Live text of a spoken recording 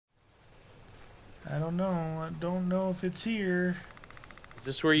I don't know. I don't know if it's here. Is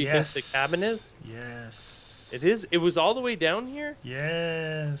this where you think the cabin is? Yes. It is? It was all the way down here?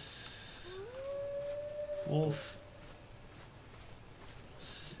 Yes. Wolf.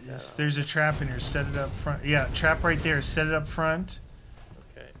 If there's a trap in here, set it up front. Yeah, trap right there. Set it up front.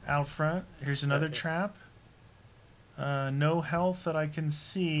 Okay. Out front. Here's another trap. No health that I can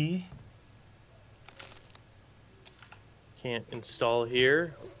see. Can't install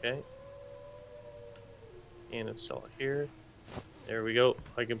here. Okay. Can't install here. There we go.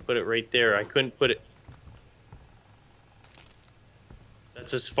 I can put it right there. I couldn't put it.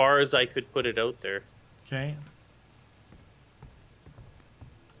 That's as far as I could put it out there. Okay.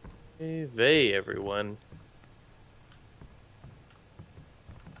 Hey, vey, everyone.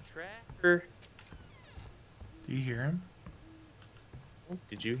 Tracker. Do you hear him? Oh,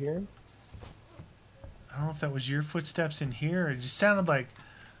 did you hear him? I don't know if that was your footsteps in here. It just sounded like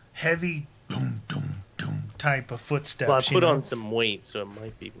heavy boom, boom, boom type of footsteps. Well, I put on some weight, so it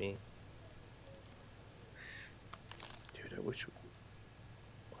might be me. Dude, I wish...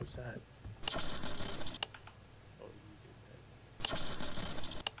 What was that?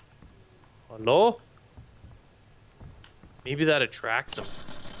 Hello? Maybe that attracts him.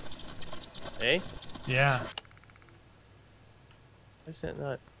 Hey? Yeah. Why is that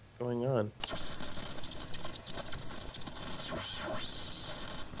not going on?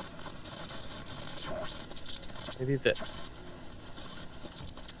 Maybe that...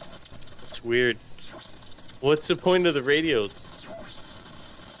 It's weird. What's the point of the radios?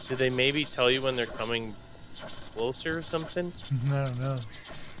 Do they maybe tell you when they're coming closer or something? I don't know.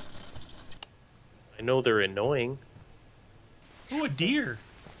 I know they're annoying. Oh, a deer.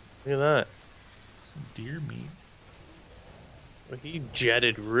 Look at that. Some deer meat. Well, he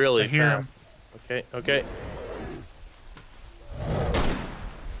jetted really fast. I hear him. Okay, okay.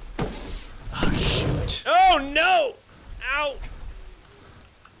 Oh, shoot. Oh, no! Ow!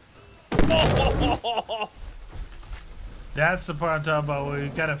 Oh! That's the part I'm talking about. We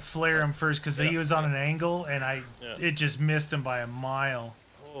got to flare him first because he was on an angle and it just missed him by a mile.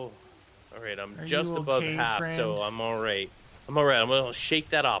 Oh. All right, I'm Are just you above okay, half, friend? so I'm all right. I'm all right. I'm going to shake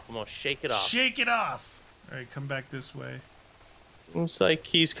that off. I'm going to shake it off. Shake it off. All right, come back this way. Looks like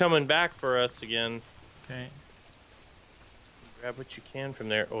he's coming back for us again. Okay. Grab what you can from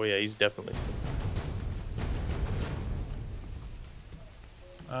there. Oh, yeah, he's definitely...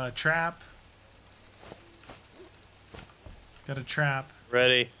 Trap. Got a trap.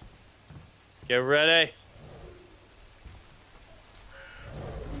 Ready. Get ready.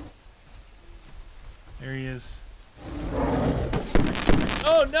 There he is.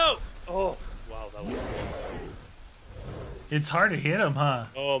 Oh, no! Oh, wow, that was close. It's hard to hit him, huh?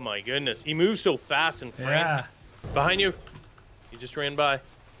 Oh, my goodness. He moves so fast and frantic. Yeah. Behind you. He just ran by.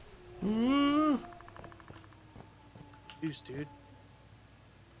 Ooh. Jeez, dude.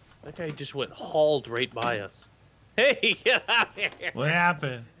 That guy just went hauled right by us. Hey, get out of here! What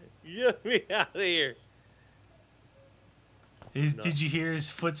happened? Get me out of here! Did you hear his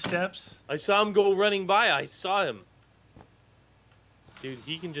footsteps? I saw him go running by. I saw him. Dude,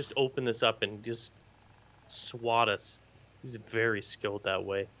 he can just open this up and just swat us. He's very skilled that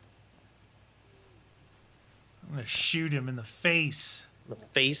way. I'm going to shoot him in the face. The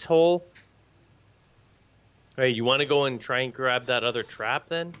face hole? Hey, you want to go and try and grab that other trap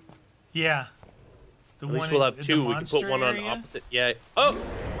then? Yeah. The At one least we'll have in two. the We can put one on area? opposite. Yeah. Oh!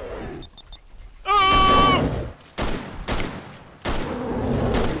 Oh!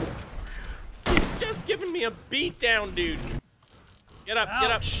 He's just giving me a beat down, dude. Get up, Ouch.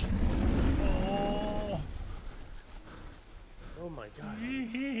 get up. Oh. Oh my god.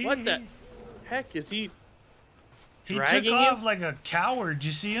 What the heck is he He dragging took off you? like a coward. Did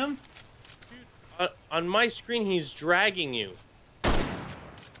you see him? Dude, on my screen, he's dragging you.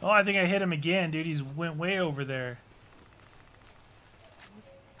 Oh, I think I hit him again, dude. He's went way over there.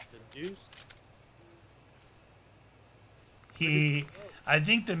 The deuce. I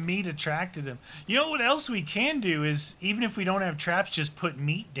think the meat attracted him. You know what else we can do is, even if we don't have traps, just put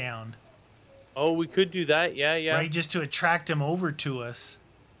meat down. Oh, we could do that. Yeah, yeah. Right, just to attract him over to us.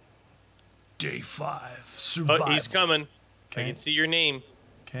 Day 5, survival. Oh, he's coming. Okay. I can see your name.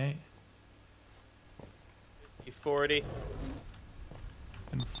 Okay. 40.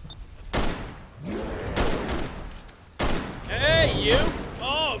 Hey, you!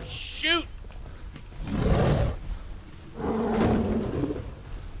 Oh, shoot!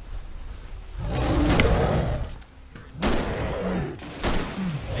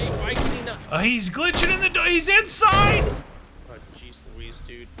 Hey, why can he not? Oh, he's glitching in the door. He's inside! Oh, jeez Louise,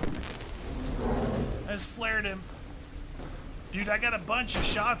 dude. I just flared him. Dude, I got a bunch of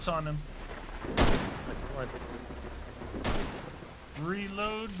shots on him. Come on.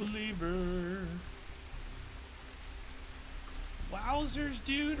 Reload, believer. Wowzers,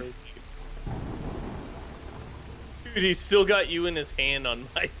 dude. Dude, he's still got you in his hand on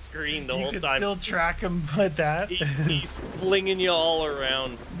my screen the whole You can time. still track him with that. He's flinging you all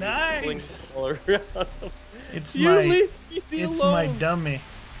around. Nice. All around. It's You my leave me it's alone. my dummy.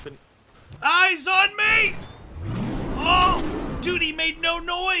 Eyes on me! Oh, dude, he made no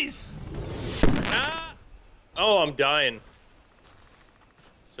noise. Ah! Oh, I'm dying.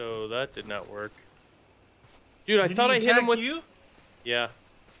 So that did not work. Dude, I Did thought he I hit him attack with. you? Yeah.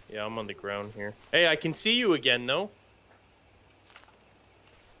 Yeah, I'm on the ground here. Hey, I can see you again, though.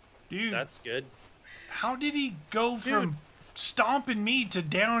 Dude, That's good. how did he go from stomping me to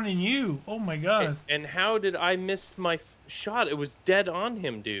downing you? Oh my god. And how did I miss my shot? It was dead on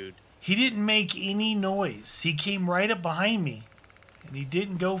him, dude. He didn't make any noise. He came right up behind me. And he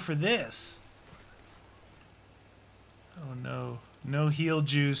didn't go for this. Oh no. No heal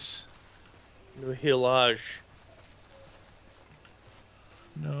juice. No healage.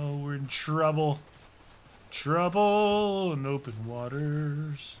 No, we're in trouble. Trouble in open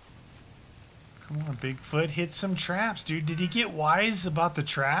waters. Come on, Bigfoot. Hit some traps, dude. Did he get wise about the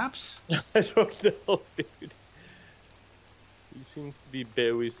traps? I don't know, dude. He seems to be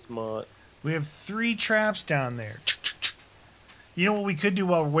very smart. We have 3 traps down there. You know what we could do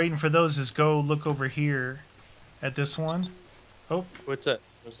while we're waiting for those is go look over here at this one. Oh. What's that?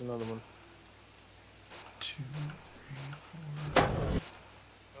 There's another one. 2, 3,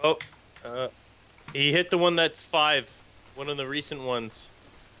 4. Oh, he hit the one that's 5. One of the recent ones.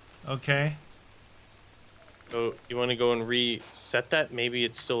 Okay. So you want to go and reset that? Maybe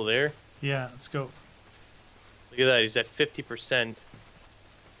it's still there. Yeah, let's go. Look at that. He's at 50%. Nice.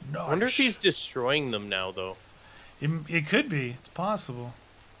 I wonder if he's destroying them now, though. It could be. It's possible.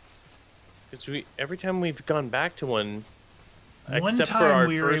 Because every time we've gone back to one, One except for time our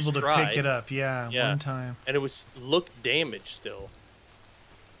we were first able to try, pick it up. Yeah, Yeah. one time. and it looked damaged still.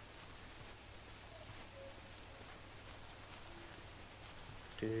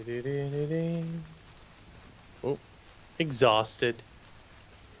 Oh, exhausted.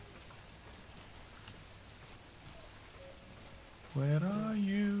 Where are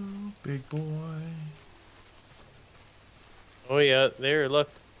you, big boy? Oh yeah, there, look.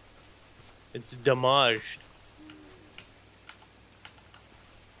 It's damaged.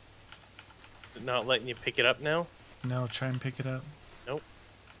 Is it not letting you pick it up now? No, try and pick it up. Nope.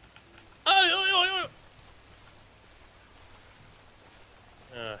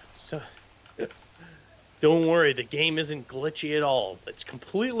 So, don't worry, the game isn't glitchy at all. It's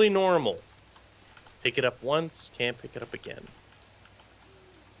completely normal. Pick it up once, can't pick it up again.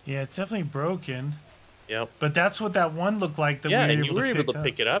 Yeah, it's definitely broken. Yep. But that's what that one looked like that Yeah, we and were you able were to able pick to up.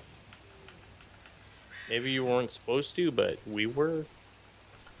 pick it up. Maybe you weren't supposed to, but we were.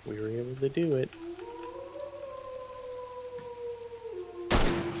 We were able to do it.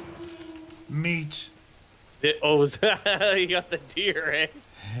 Meat. Oh, was that? You got the deer, eh?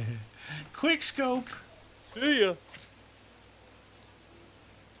 Quick scope. See ya.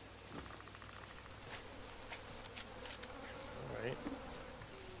 Alright.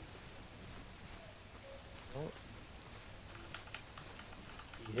 Well,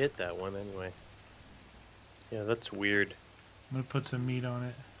 you hit that one anyway. Yeah, that's weird. I'm gonna put some meat on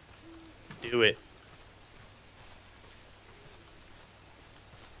it. Do it.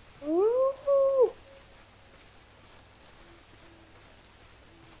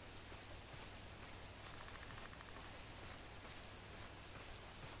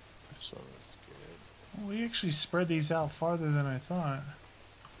 This one is good. Well, we actually spread these out farther than I thought.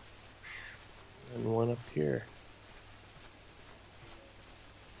 And one up here.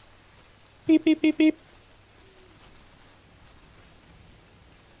 Beep, beep, beep, beep.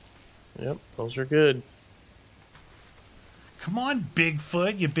 Yep, those are good. Come on,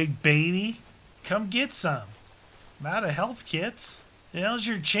 Bigfoot, you big baby. Come get some. I'm out of health kits. Now's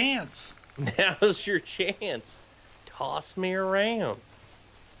your chance. Now's your chance. Toss me around.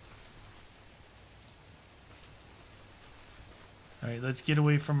 All right, let's get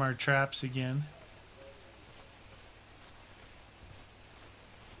away from our traps again.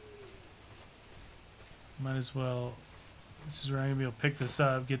 Might as well. This is where I'm going to be able to pick this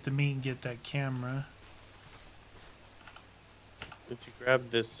up, get the meat, and get that camera. Did you grab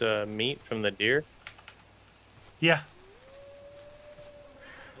this meat from the deer? Yeah.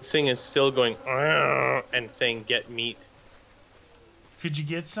 This thing is still going "Arr!" and saying get meat. Could you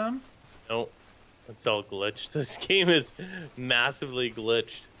get some? No, it's all glitched. This game is massively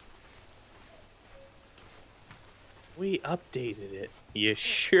glitched. We updated it. You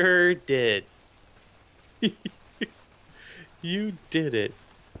sure did. You did it.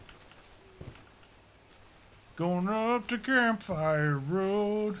 Going up the Campfire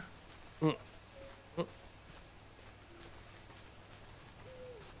Road. Mm.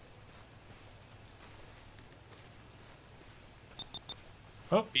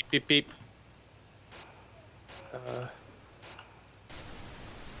 Oh, Beep, beep, beep.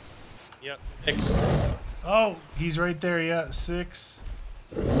 Yep, 6. oh, he's right there. Yeah, 6.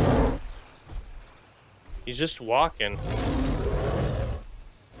 He's just walking.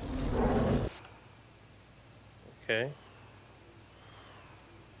 Okay.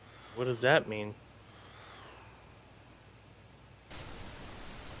 What does that mean?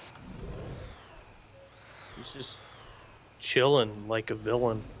 He's just chilling like a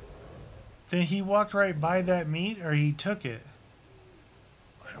villain. Then he walked right by that meat, or he took it.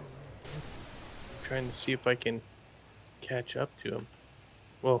 I don't know. I'm trying to see if I can catch up to him.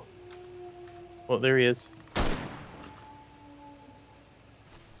 Whoa. Oh, there he is.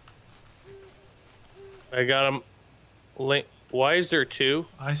 I got him. Why is there 2?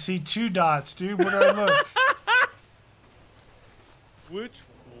 I see 2 dots, dude. Where do I look?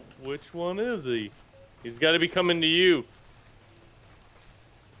 Which one is he? He's got to be coming to you.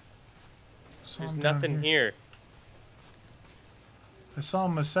 Saw There's him down nothing here. I saw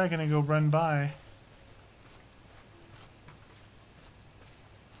him a second ago run by.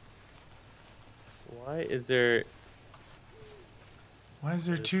 Why is there... Why is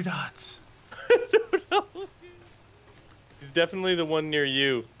there 2 dots? I don't know. He's definitely the one near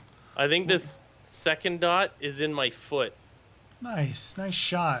you. I think this second dot is in my foot. Nice. Nice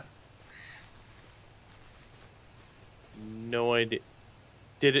shot. No idea.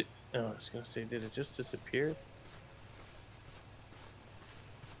 Did it... Oh, I was going to say, did it just disappear?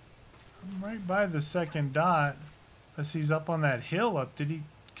 I'm right by the second dot. Unless he's up on that hill up. Could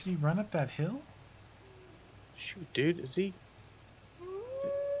he run up that hill? Shoot, dude, is he...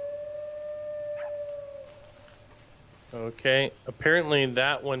 Okay, apparently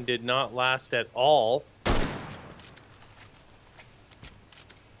that one did not last at all.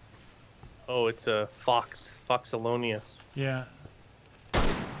 Oh, it's a fox. Foxalonius. Yeah.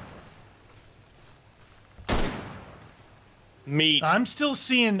 Meat. I'm still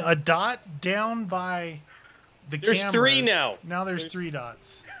seeing a dot down by the cameras. There's 3 now. Now there's 3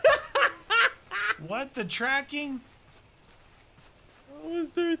 dots. What? The tracking? How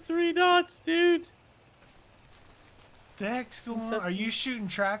is there 3 dots, dude? The heck's going on? Are you shooting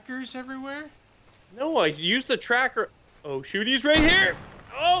trackers everywhere? No, I used the tracker. Oh, shoot, he's right here.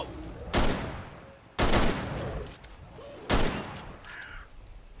 Oh!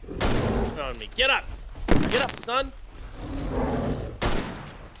 On me. Get up. Get up, son.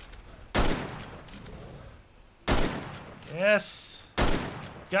 Yes.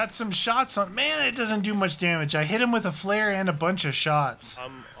 Got some shots on. Man, it doesn't do much damage. I hit him with a flare and a bunch of shots.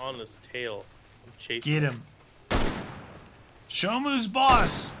 I'm on his tail. I'm chasing Get him. Show him who's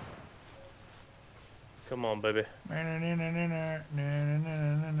boss. Come on, baby.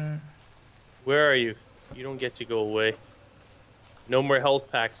 Where are you? You don't get to go away. No more health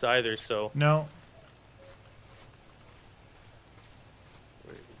packs either, so... No.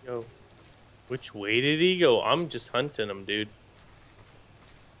 Where did he go? Which way did he go? I'm just hunting him, dude.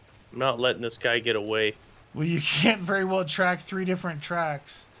 I'm not letting this guy get away. Well, you can't very well track 3 different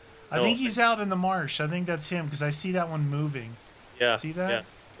tracks. I think he's out in the marsh. I think that's him, because I see that one moving. Yeah. See that?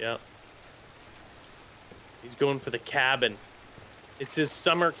 Yeah. He's going for the cabin. It's his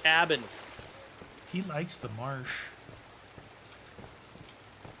summer cabin. He likes the marsh.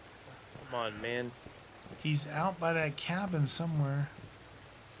 Come on, man. He's out by that cabin somewhere.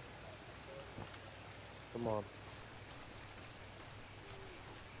 Come on.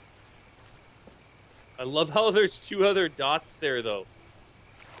 I love how there's 2 other dots there, though.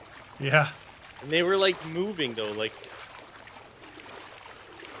 Yeah. And they were, like, moving, though. Like,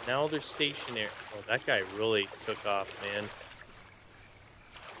 now they're stationary. Oh, that guy really took off, man.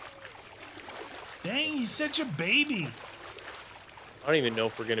 Dang, he's such a baby. I don't even know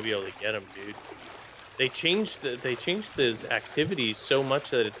if we're gonna be able to get him, dude. They changed his activities so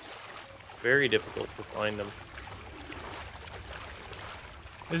much that it's very difficult to find them.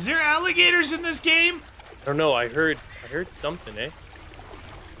 Is there alligators in this game? I don't know. I heard something, eh?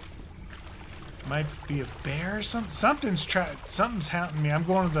 Might be a bear or something. Something's haunting me. I'm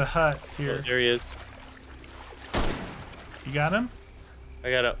going to the hut Oh, here. there he is. You got him?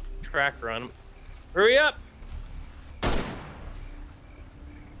 I got a tracker on him. Hurry up!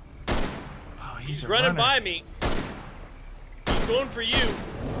 Oh, he's a running runner. by me. He's going for you.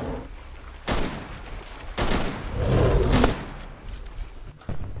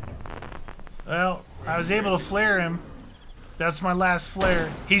 Well, I was able to flare him. That's my last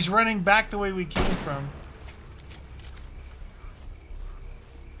flare. He's running back the way we came from.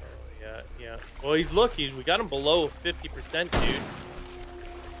 Yeah, yeah. Well, look, we got him below 50%, dude.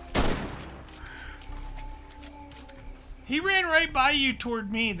 He ran right by you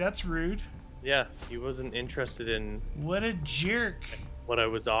toward me. That's rude. Yeah, he wasn't interested in What a jerk. what I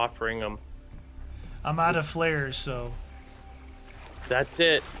was offering him. I'm out of flares, so. That's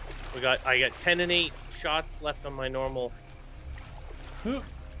it. I got 10 and 8 shots left on my normal. Ooh. Oh,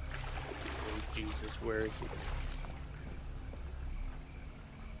 Jesus, where is he?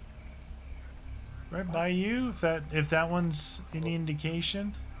 Right by you, if that one's any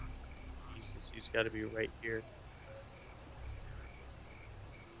indication. Jesus, he's got to be right here.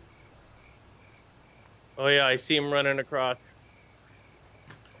 Oh yeah, I see him running across.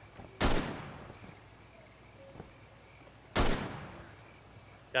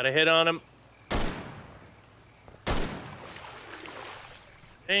 Got a hit on him.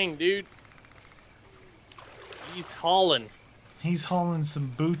 Dang, dude. He's hauling. He's hauling some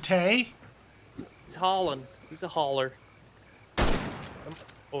booty. He's hauling. He's a hauler.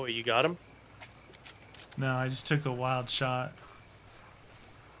 Oh, you got him? No, I just took a wild shot.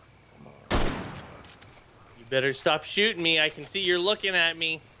 You better stop shooting me. I can see you're looking at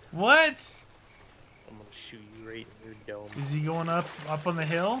me. What? I'm gonna shoot you right in your dome. Is he going up on the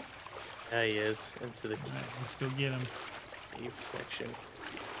hill? Yeah, he is. Into the All right, let's go get him. cave section.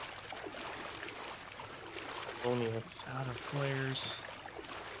 Bonus. Out of flares.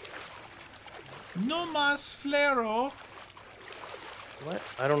 No mas flero. What?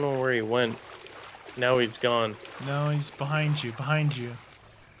 I don't know where he went. Now he's gone. No, he's behind you. Behind you.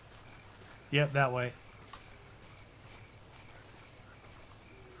 Yep, that way.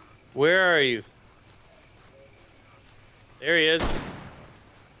 Where are you? There he is.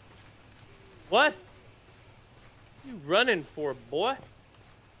 What? You running for, boy?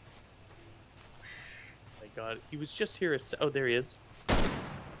 My God, he was just here. Oh, there he is.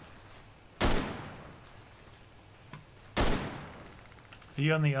 Are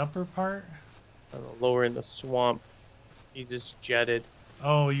you on the upper part? Lower in the swamp. He just jetted.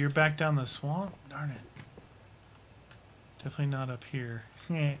 Oh, you're back down the swamp? Darn it. Definitely not up here.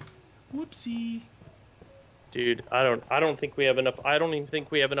 Whoopsie. Dude, I don't think we have enough. I don't even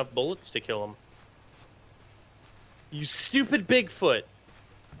think we have enough bullets to kill him. You stupid Bigfoot.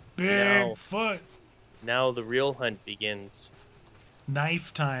 Bigfoot. Now the real hunt begins.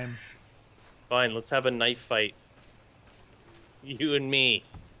 Knife time. Fine, let's have a knife fight. You and me.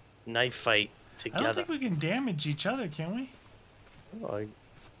 Knife fight together. I don't think we can damage each other, can we? Oh,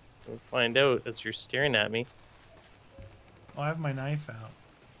 we'll find out as you're staring at me. Oh, I have my knife out.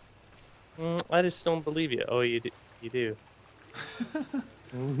 I just don't believe you. Oh, you do. You do.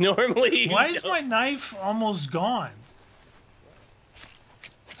 Normally, Why is my knife almost gone?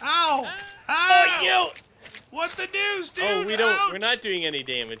 Ow! Ow! Oh, you! What the deuce, dude? Oh, we don't. Ouch! We're not doing any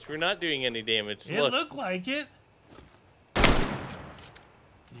damage. We're not doing any damage. It Look. looked like it.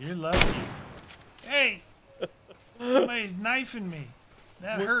 You're lucky. Hey! Somebody's knifing me.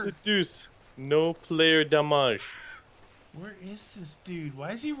 That What hurt. the deuce? No player damage. Where is this dude?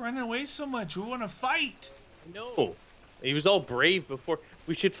 Why is he running away so much? We want to fight. No. He was all brave before.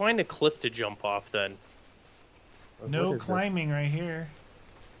 We should find a cliff to jump off then. No What is climbing right here.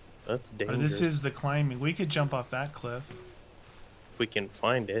 that? That's Or dangerous. this is the climbing. We could jump off that cliff. If we can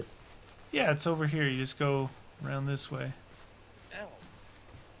find it. Yeah, it's over here. You just go around this way. Ow.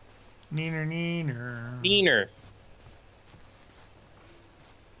 Neener, neener. Neener.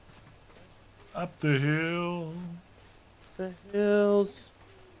 Up the hill. The hills.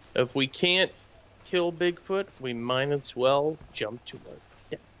 If we can't kill Bigfoot, we might as well jump to our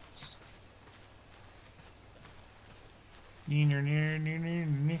deaths. Neener, neener, neener,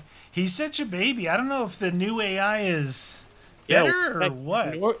 neener. He's such a baby. I don't know if the new AI is better or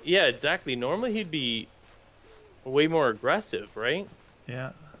what. Yeah, exactly. Normally he'd be way more aggressive, right?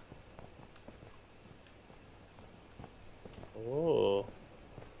 Yeah. Oh.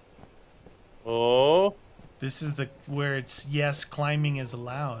 Oh. This is the where it's yes, climbing is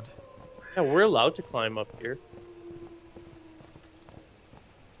allowed. Yeah, we're allowed to climb up here.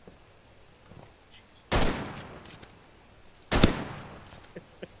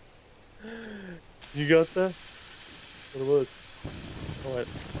 You got that? What about? Oh, I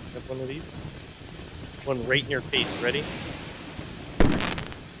have one of these. One right in your face. Ready?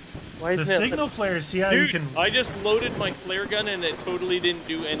 Why The isn't it- signal flare, see how Dude, you can... I just loaded my flare gun and it totally didn't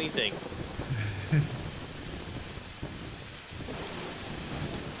do anything.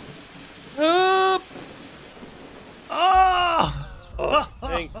 Up! Oh! Oh,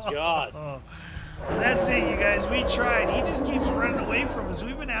 thank God. That's it, you guys. We tried. He just keeps running away from us.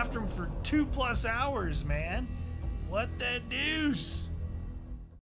 We've been after him for 2+ hours, man. What the deuce?